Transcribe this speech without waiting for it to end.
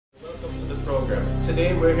program.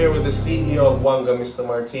 Today we're here with the CEO of Wonga, Mr.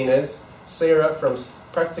 Martinez, Sarah from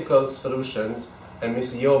Practical Solutions, and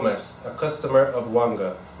Ms. Yomas, a customer of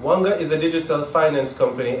Wonga. Wonga is a digital finance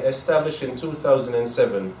company established in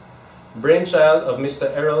 2007. Brainchild of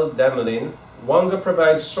Mr. Errol Damelin, Wonga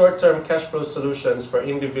provides short-term cash flow solutions for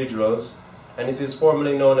individuals, and it is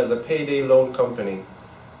formerly known as a payday loan company.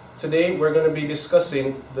 Today we're going to be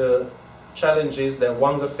discussing the challenges that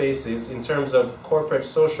Wonga faces in terms of corporate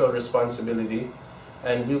social responsibility,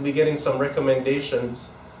 and we'll be getting some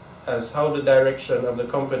recommendations as how the direction of the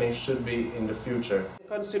company should be in the future.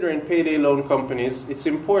 Considering payday loan companies, it's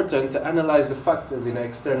important to analyze the factors in the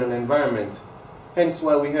external environment. Hence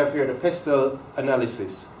why we have here the pestle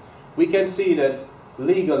analysis. We can see that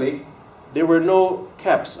legally there were no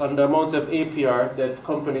caps on the amount of APR that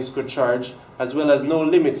companies could charge, as well as no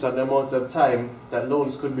limits on the amount of time that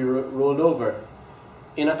loans could be rolled over.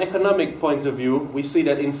 In an economic point of view, we see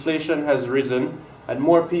that inflation has risen and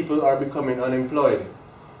more people are becoming unemployed.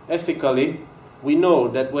 Ethically, we know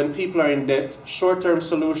that when people are in debt, short-term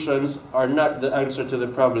solutions are not the answer to the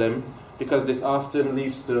problem, because this often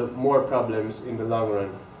leads to more problems in the long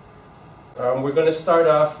run. We're going to start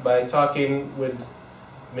off by talking with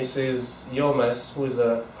Mrs. Yomas, who is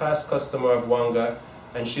a past customer of Wonga,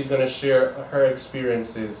 and she's going to share her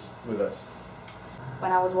experiences with us.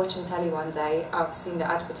 When I was watching telly one day, I've seen the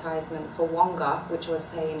advertisement for Wonga, which was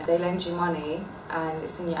saying they lend you money and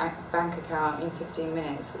it's in your bank account in 15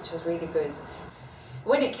 minutes, which was really good.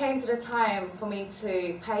 When it came to the time for me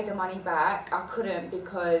to pay the money back, I couldn't,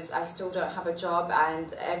 because I still don't have a job,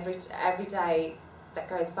 and every day that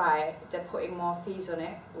goes by, they're putting more fees on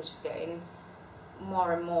it, which is getting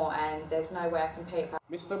more and more, and there's no way I can pay it back.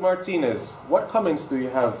 Mr. Martinez, what comments do you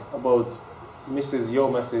have about Mrs.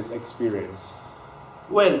 Yomas' experience?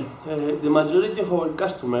 Well, the majority of our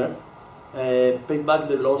customers pay back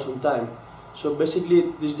their loans on time. So basically,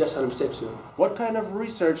 this is just an exception. What kind of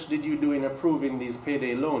research did you do in approving these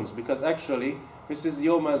payday loans? Because actually, Mrs.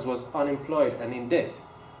 Yomas was unemployed and in debt.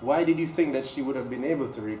 Why did you think that she would have been able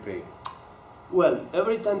to repay? Well,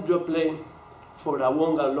 every time you apply for a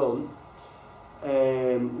Wonga loan,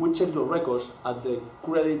 we check your records at the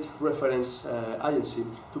credit reference agency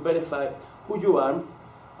to verify who you are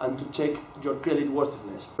and to check your credit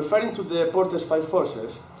worthiness. Referring to the Porter's Five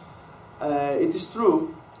Forces, it is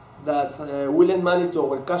true that we lend money to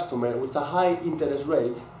our customer with a high interest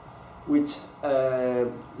rate, which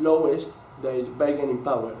lowers their bargaining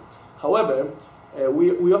power. However,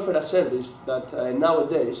 we offer a service that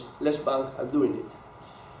nowadays less banks are doing it.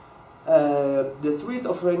 The threat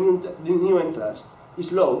of a new entrant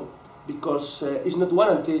is low, because it's not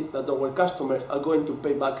guaranteed that our customers are going to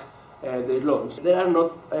pay back their loans. There are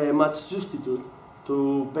not much substitute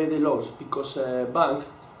to pay the loans, because bank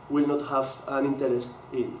will not have an interest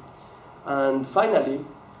in. And finally,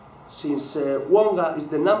 since Wonga is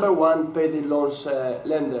the #1 payday loans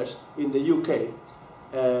lenders in the UK,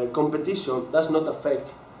 competition does not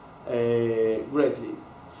affect greatly,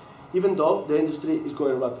 even though the industry is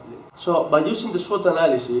growing rapidly. So, by using the SWOT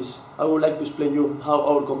analysis, I would like to explain you how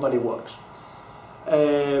our company works.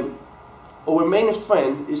 Our main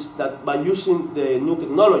strength is that by using the new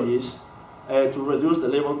technologies to reduce the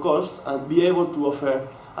labor cost and be able to offer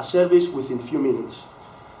a service within few minutes.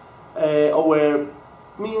 Our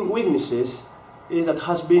main weaknesses is that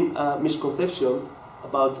has been a misconception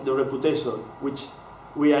about the reputation, which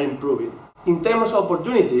we are improving. In terms of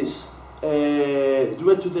opportunities,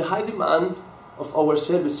 due to the high demand of our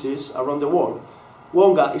services around the world,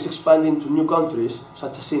 Wonga is expanding to new countries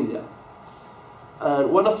such as India. And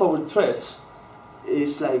one of our threats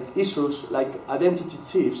is issues like identity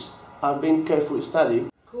thieves are being carefully studied.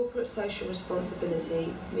 Corporate social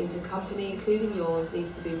responsibility means a company, including yours,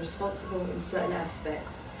 needs to be responsible in certain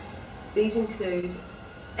aspects. These include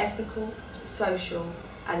ethical, social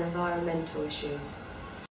and environmental issues.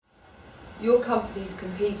 Your company's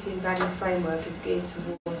competing value framework is geared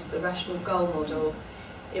towards the rational goal model.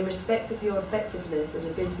 In respect of your effectiveness as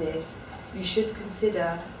a business, you should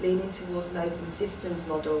consider leaning towards an open systems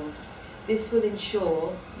model. This will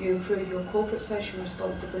ensure you improve your corporate social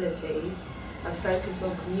responsibilities and focus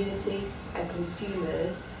on community and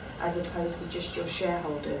consumers as opposed to just your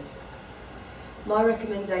shareholders. My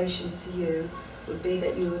recommendations to you would be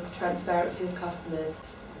that you are transparent with your customers,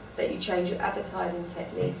 that you change your advertising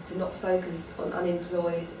techniques to not focus on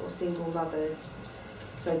unemployed or single mothers,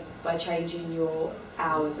 so by changing your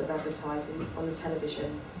hours of advertising on the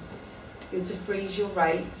television. You're to freeze your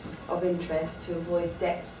rates of interest to avoid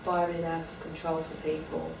debt spiralling out of control for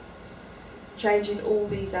people. Changing all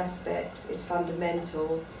these aspects is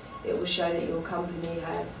fundamental. It will show that your company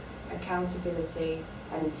has accountability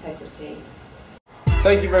and integrity.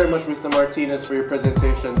 Thank you very much, Mr. Martinez, for your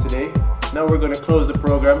presentation today. Now we're going to close the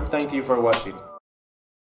program. Thank you for watching.